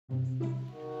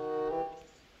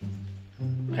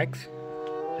X.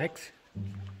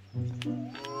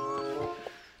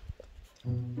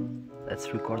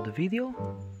 Let's record the video.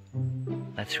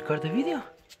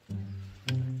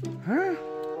 Huh?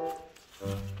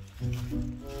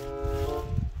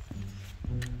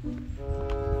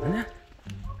 Anna?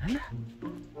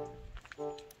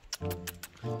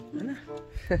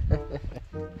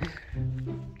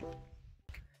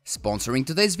 Sponsoring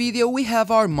today's video, we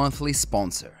have our monthly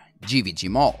sponsor, GVG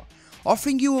Mall,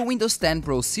 offering you a Windows 10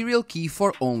 Pro serial key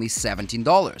for only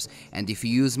 $17, and if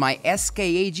you use my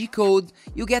SKAG code,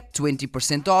 you get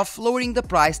 20% off, lowering the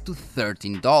price to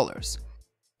 $13.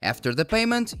 After the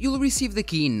payment, you'll receive the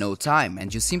key in no time,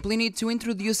 and you simply need to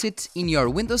introduce it in your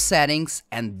Windows settings,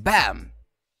 and BAM!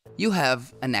 You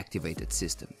have an activated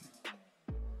system.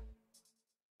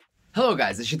 Hello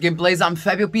guys, this is Gameplays, I'm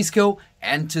Fabio Pisco,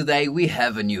 and today we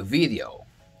have a new video.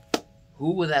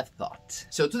 Who would have thought?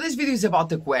 So today's video is about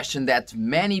the question that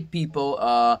many people,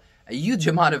 a huge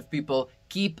amount of people,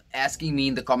 keep asking me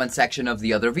in the comment section of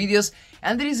the other videos,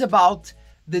 and it is about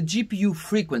the GPU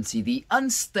frequency, the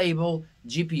unstable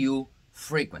GPU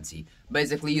frequency.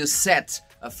 Basically, you set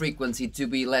a frequency to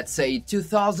be, let's say,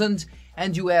 2000,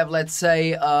 and you have, let's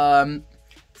say,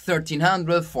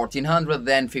 1300, 1400,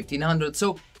 then 1500,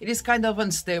 so it is kind of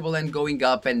unstable and going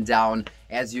up and down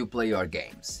as you play your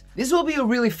games. This will be a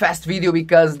really fast video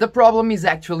because the problem is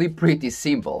actually pretty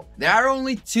simple. There are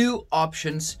only two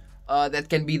options that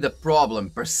can be the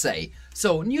problem per se.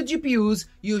 So new GPUs,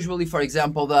 usually for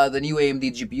example the new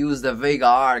AMD GPUs, the Vega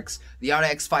ARCs, the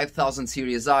RX 5000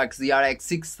 series ARCs, the RX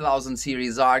 6000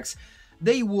 series ARCs,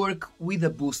 they work with a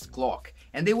boost clock,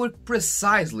 and they work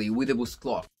precisely with a boost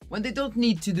clock. When they don't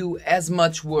need to do as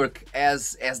much work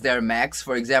as their Macs,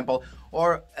 for example,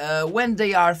 or when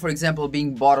they are, for example,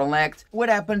 being bottlenecked, what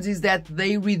happens is that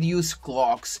they reduce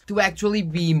clocks to actually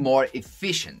be more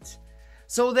efficient.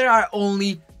 So there are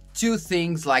only two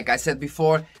things, like I said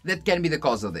before, that can be the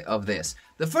cause of this.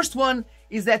 The first one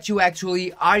is that you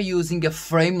actually are using a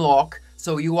frame lock,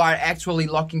 so you are actually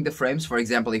locking the frames. For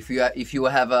example, if you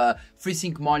have a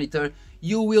FreeSync monitor,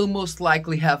 you will most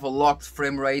likely have a locked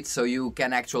frame rate, so you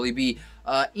can actually be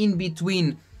in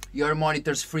between your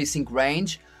monitor's FreeSync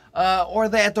range, or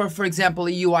for example,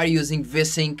 you are using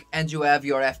VSync and you have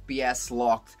your FPS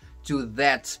locked to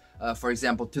that, for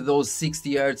example, to those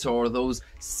 60 Hz or those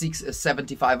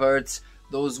 75 Hz,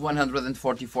 those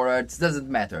 144 Hz, doesn't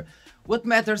matter. What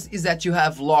matters is that you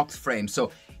have locked frames.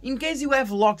 So in case you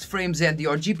have locked frames and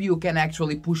your GPU can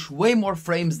actually push way more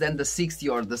frames than the 60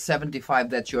 or the 75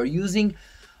 that you're using,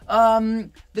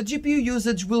 the GPU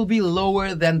usage will be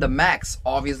lower than the max,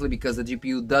 obviously, because the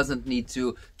GPU doesn't need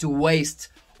to waste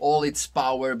all its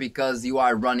power because you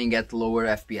are running at lower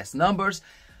FPS numbers.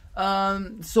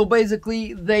 So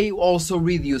basically they also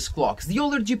reduce clocks. The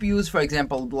older GPUs, for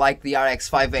example, like the RX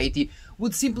 580,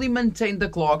 would simply maintain the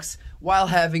clocks while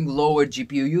having lower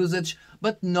GPU usage,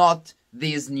 but not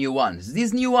these new ones.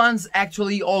 These new ones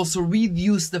actually also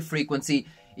reduce the frequency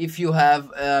if you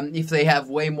have if they have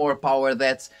way more power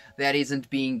that isn't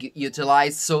being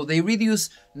utilized. So they reduce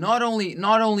not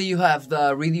only you have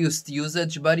the reduced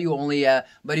usage, but you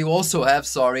also have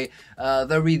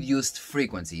the reduced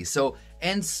frequency. So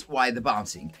hence why the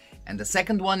bouncing. And the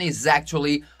second one is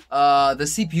actually the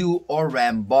CPU or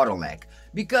RAM bottleneck,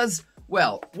 because,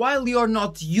 well, while you're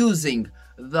not using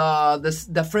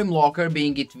the frame locker,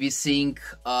 being it VSync,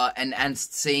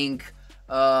 enhanced sync,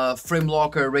 frame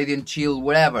locker, radiant chill,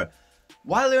 whatever,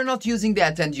 while you're not using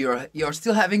that and you're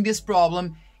still having this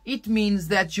problem, it means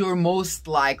that you're most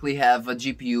likely have a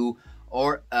GPU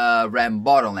or a RAM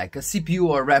bottleneck, a CPU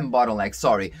or RAM bottleneck,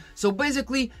 sorry. So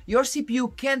basically your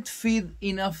CPU can't feed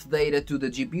enough data to the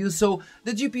GPU, so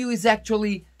the GPU is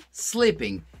actually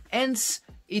slipping, hence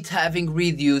it having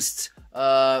reduced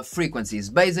frequencies.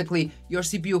 Basically your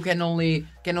CPU can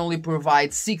only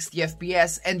provide 60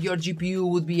 FPS and your GPU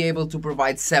would be able to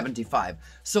provide 75.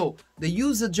 So the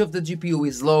usage of the GPU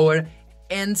is lower,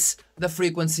 hence the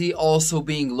frequency also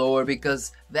being lower,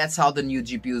 because that's how the new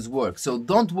GPUs work. So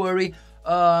don't worry,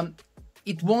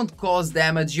 it won't cause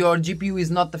damage. Your GPU is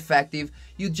not defective,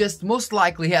 you just most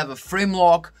likely have a frame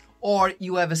lock or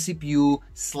you have a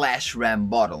CPU/RAM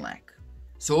bottleneck.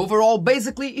 So overall,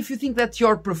 basically, if you think that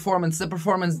your performance, the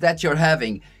performance that you're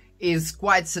having is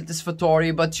quite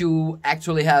satisfactory, but you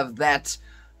actually have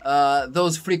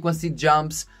those frequency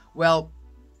jumps, well,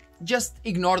 just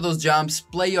ignore those jumps,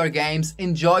 play your games,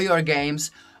 enjoy your games,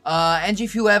 and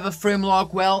if you have a frame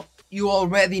lock, well, you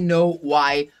already know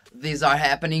why these are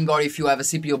happening, or if you have a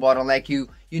CPU bottleneck, you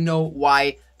know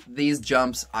why these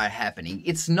jumps are happening.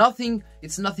 It's nothing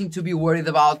to be worried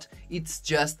about. It's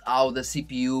just how the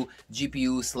CPU,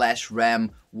 GPU /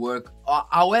 RAM work,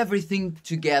 how everything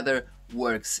together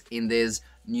works in these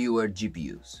newer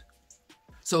GPUs.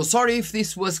 So sorry if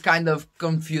this was kind of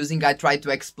confusing. I tried to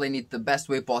explain it the best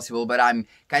way possible, but I'm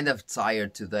kind of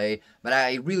tired today. But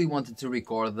I really wanted to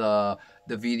record the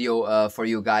video for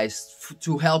you guys,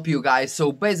 to help you guys.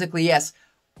 So basically, yes,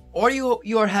 or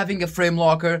you're having a frame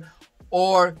locker,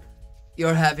 or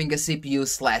you're having a CPU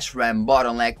 / RAM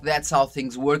bottleneck. That's how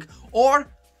things work.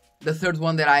 Or the third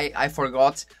one that I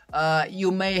forgot,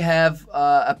 you may have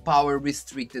a power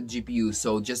restricted GPU.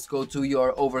 So just go to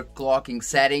your overclocking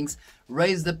settings,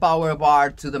 raise the power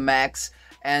bar to the max,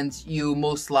 and you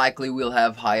most likely will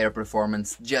have higher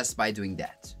performance just by doing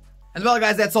that. And well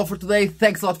guys, that's all for today.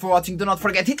 Thanks a lot for watching. Do not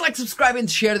forget, hit like, subscribe and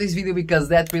share this video because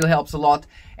that really helps a lot.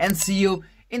 And see you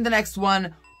in the next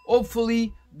one,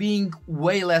 hopefully being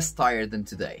way less tired than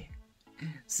today.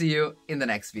 See you in the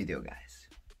next video, guys.